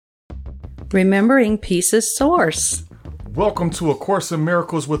Remembering Peace's source. Welcome to A Course in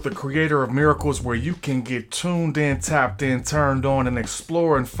Miracles with the Creator of Miracles, where you can get tuned in, tapped in, turned on, and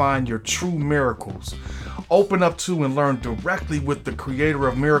explore and find your true miracles. Open up to and learn directly with the Creator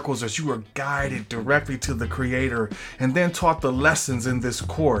of Miracles as you are guided directly to the Creator and then taught the lessons in this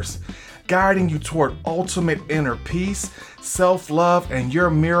course, guiding you toward ultimate inner peace, self-love, and your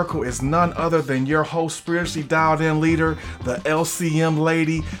miracle is none other than your host, spiritually dialed in leader, the LCM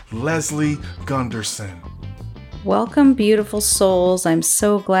lady, Leslie Gunderson. Welcome, beautiful souls. I'm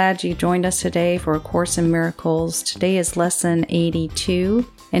so glad you joined us today for A Course in Miracles. Today is lesson 82.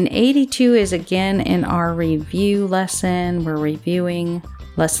 And 82 is again in our review lesson. We're reviewing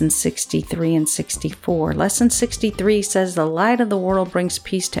lessons 63 and 64. Lesson 63 says, "The light of the world brings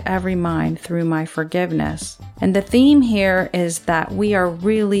peace to every mind through my forgiveness." And the theme here is that we are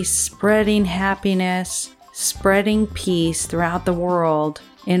really spreading happiness, spreading peace throughout the world,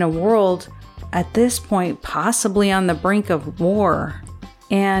 in a world at this point possibly on the brink of war.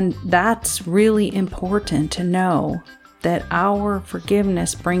 And that's really important to know, that our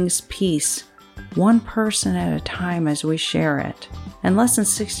forgiveness brings peace, one person at a time as we share it. And lesson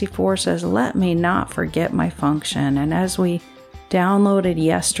 64 says, "Let me not forget my function." And as we downloaded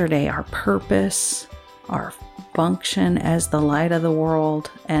yesterday, our purpose, our function as the light of the world,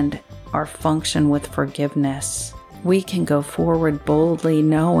 and our function with forgiveness, we can go forward boldly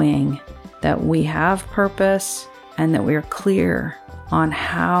knowing that we have purpose and that we're clear on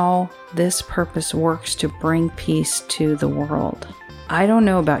how this purpose works to bring peace to the world. I don't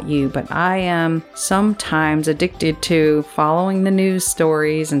know about you, but I am sometimes addicted to following the news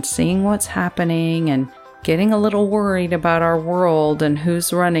stories and seeing what's happening and getting a little worried about our world and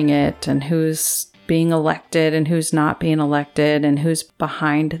who's running it and who's being elected and who's not being elected and who's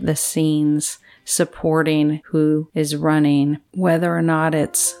behind the scenes supporting who is running, whether or not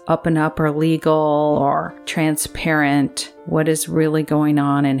it's up and up or legal or transparent, what is really going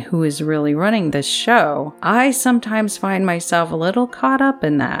on and who is really running this show. I sometimes find myself a little caught up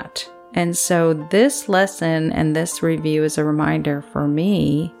in that. And so this lesson and this review is a reminder for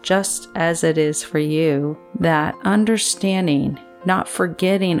me, just as it is for you, that understanding, not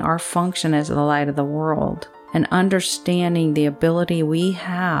forgetting our function as the light of the world, and understanding the ability we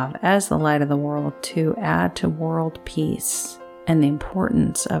have as the light of the world to add to world peace and the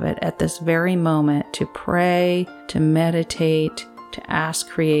importance of it at this very moment, to pray, to meditate, to ask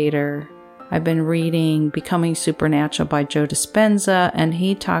Creator. I've been reading Becoming Supernatural by Joe Dispenza, and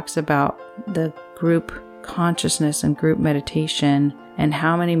he talks about the group consciousness and group meditation and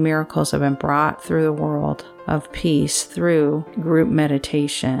how many miracles have been brought through the world of peace through group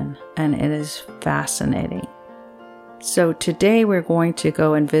meditation, and it is fascinating. So today we're going to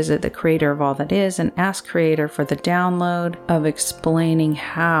go and visit the Creator of all that is and ask Creator for the download of explaining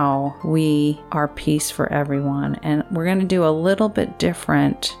how we are peace for everyone. And we're going to do a little bit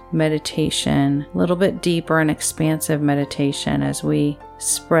different meditation, a little bit deeper and expansive meditation as we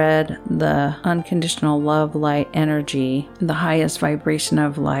spread the unconditional love, light, energy, the highest vibration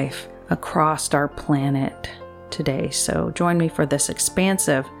of life across our planet today. So join me for this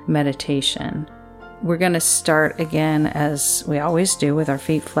expansive meditation. We're going to start again, as we always do, with our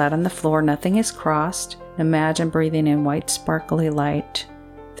feet flat on the floor. Nothing is crossed. Imagine breathing in white sparkly light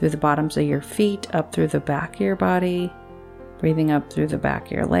through the bottoms of your feet, up through the back of your body, breathing up through the back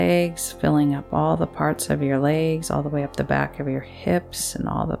of your legs, filling up all the parts of your legs, all the way up the back of your hips and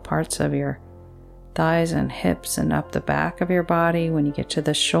all the parts of your thighs and hips and up the back of your body. When you get to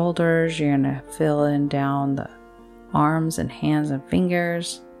the shoulders, you're going to fill in down the arms and hands and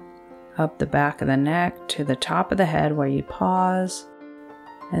fingers, up the back of the neck to the top of the head where you pause,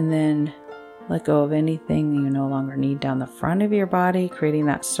 and then let go of anything you no longer need down the front of your body, creating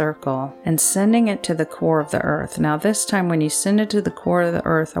that circle and sending it to the core of the earth. Now this time when you send it to the core of the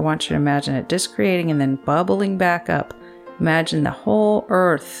earth, I want you to imagine it just creating and then bubbling back up. Imagine the whole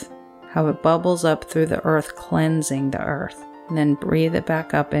earth, how it bubbles up through the earth, cleansing the earth. And then breathe it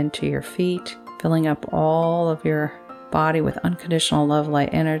back up into your feet, filling up all of your body with unconditional love, light,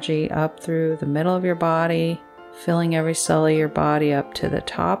 energy up through the middle of your body, filling every cell of your body up to the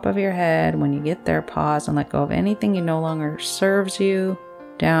top of your head. When you get there, pause and let go of anything you no longer serves you.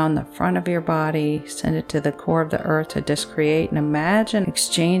 Down the front of your body, send it to the core of the earth to discreate, and imagine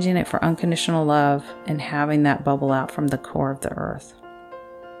exchanging it for unconditional love and having that bubble out from the core of the earth.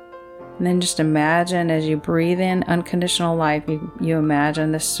 And then just imagine as you breathe in unconditional life, you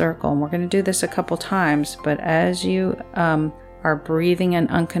imagine this circle. And we're going to do this a couple times, but as you are breathing in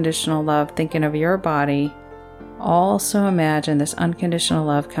unconditional love, thinking of your body, also imagine this unconditional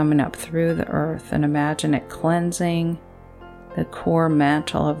love coming up through the earth, and imagine it cleansing the core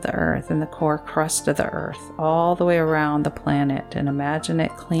mantle of the earth and the core crust of the earth all the way around the planet, and imagine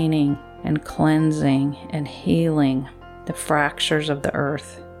it cleaning and cleansing and healing the fractures of the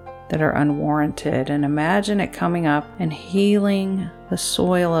earth that are unwarranted. And imagine it coming up and healing the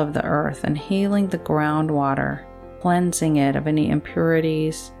soil of the earth and healing the groundwater, cleansing it of any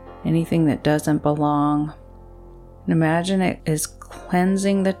impurities, anything that doesn't belong. And imagine it is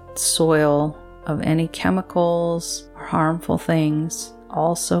cleansing the soil of any chemicals or harmful things,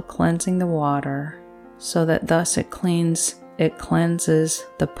 also cleansing the water, so that thus it cleanses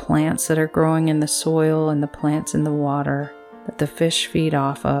the plants that are growing in the soil and the plants in the water that the fish feed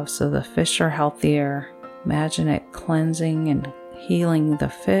off of, so the fish are healthier. Imagine it cleansing and healing the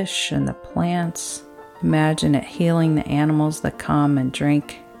fish and the plants. Imagine it healing the animals that come and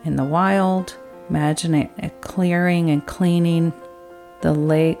drink in the wild. Imagine it clearing and cleaning the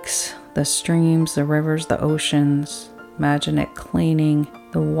lakes, the streams, the rivers, the oceans. Imagine it cleaning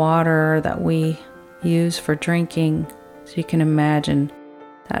the water that we use for drinking. So you can imagine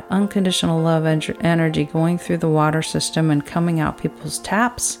that unconditional love energy going through the water system and coming out people's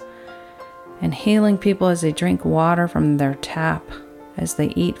taps and healing people as they drink water from their tap, as they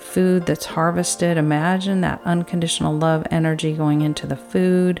eat food that's harvested. Imagine that unconditional love energy going into the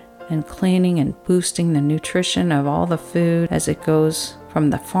food and cleaning and boosting the nutrition of all the food as it goes from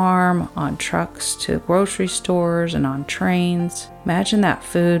the farm on trucks to grocery stores and on trains. Imagine that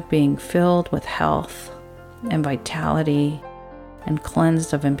food being filled with health and vitality and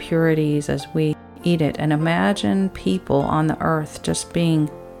cleansed of impurities as we eat it. And imagine people on the earth just being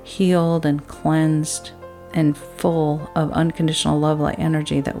healed and cleansed and full of unconditional love light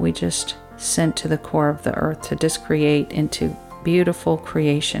energy that we just sent to the core of the earth to just create into beautiful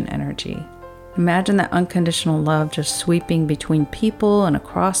creation energy. Imagine that unconditional love just sweeping between people and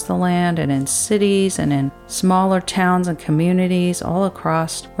across the land and in cities and in smaller towns and communities all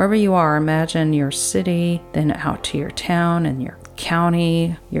across wherever you are. Imagine your city, then out to your town and your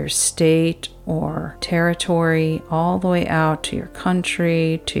county, your state or territory, all the way out to your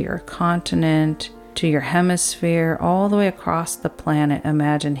country, to your continent, to your hemisphere, all the way across the planet.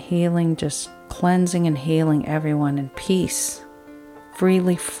 Imagine healing, just cleansing and healing everyone in peace,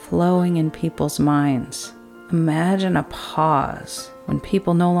 freely flowing in people's minds. Imagine a pause when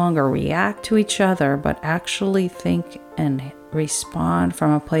people no longer react to each other, but actually think and respond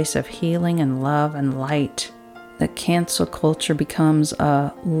from a place of healing and love and light. The cancel culture becomes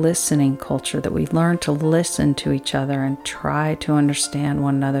a listening culture, that we learn to listen to each other and try to understand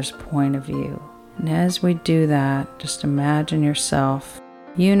one another's point of view. And as we do that, just imagine yourself,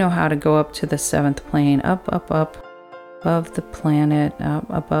 you know how to go up to the seventh plane, up, above the planet, up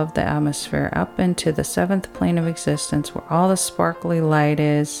above the atmosphere, up into the seventh plane of existence where all the sparkly light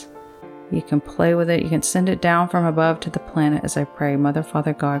is. You can play with it. You can send it down from above to the planet as I pray. Mother,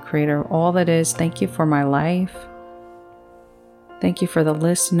 Father, God, Creator, all that is, thank you for my life. Thank you for the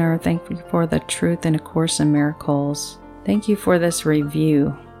listener. Thank you for the truth in A Course in Miracles. Thank you for this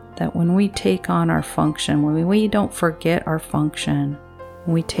review, that when we take on our function, when we don't forget our function,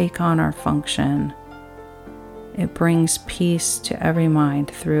 when we take on our function, it brings peace to every mind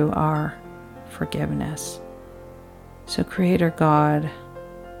through our forgiveness. So Creator God,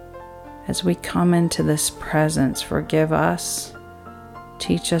 as we come into this presence, forgive us.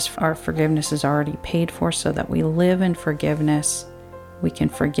 Teach us our forgiveness is already paid for, so that we live in forgiveness. We can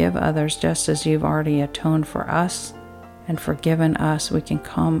forgive others just as you've already atoned for us and forgiven us. We can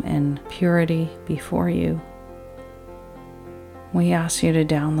come in purity before you. We ask you to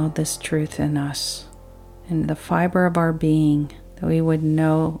download this truth in us, in the fiber of our being, that we would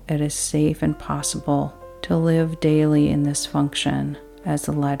know it is safe and possible to live daily in this function as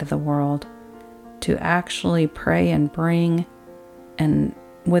the light of the world, to actually pray and bring, and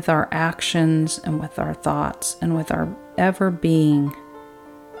with our actions and with our thoughts and with our ever being,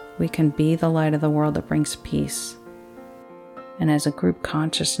 we can be the light of the world that brings peace. And as a group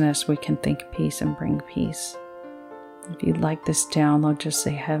consciousness, we can think peace and bring peace. If you'd like this download, just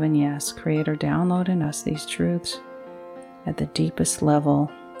say heaven yes. Creator, download in us these truths at the deepest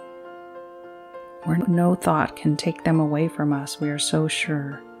level, where no thought can take them away from us. We are so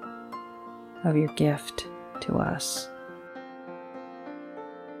sure of your gift to us.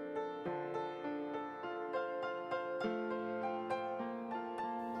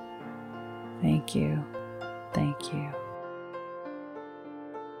 Thank you. Thank you.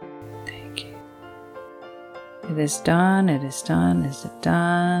 Thank you. It is done. It is done. Is it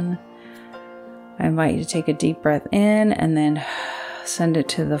done? I invite you to take a deep breath in and then send it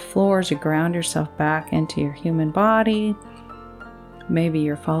to the floor as you ground yourself back into your human body. Maybe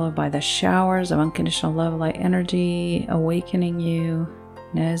you're followed by the showers of unconditional love light energy, awakening you.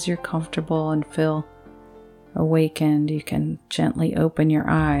 And as you're comfortable and feel awakened, you can gently open your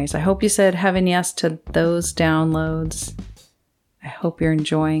eyes. I hope you said heaven yes to those downloads. I hope you're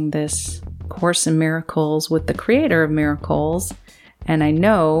enjoying this Course in Miracles with the Creator of Miracles. And I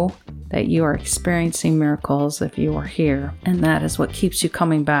know that you are experiencing miracles if you are here. And that is what keeps you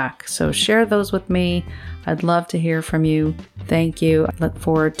coming back. So share those with me. I'd love to hear from you. Thank you. I look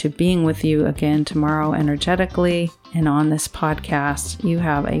forward to being with you again tomorrow energetically and on this podcast. You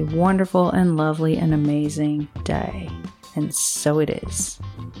have a wonderful and lovely and amazing day. And so it is.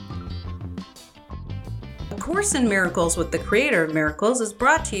 A Course in Miracles with the Creator of Miracles is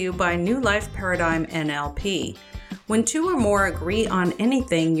brought to you by New Life Paradigm NLP. When two or more agree on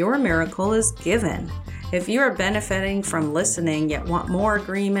anything, your miracle is given. If you are benefiting from listening yet want more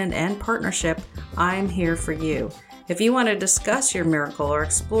agreement and partnership, I'm here for you. If you want to discuss your miracle or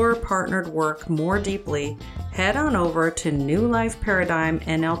explore partnered work more deeply, head on over to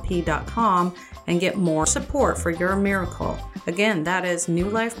newlifeparadigmnlp.com and get more support for your miracle. Again, that is New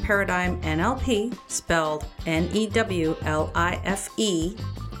Life Paradigm NLP, spelled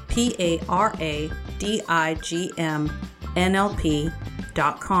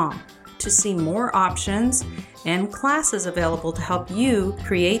NEWLIFEPARADIGMNLP.com to see more options and classes available to help you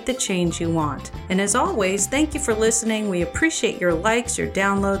create the change you want. And as always, thank you for listening. We appreciate your likes, your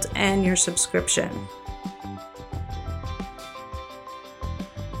downloads, and your subscription.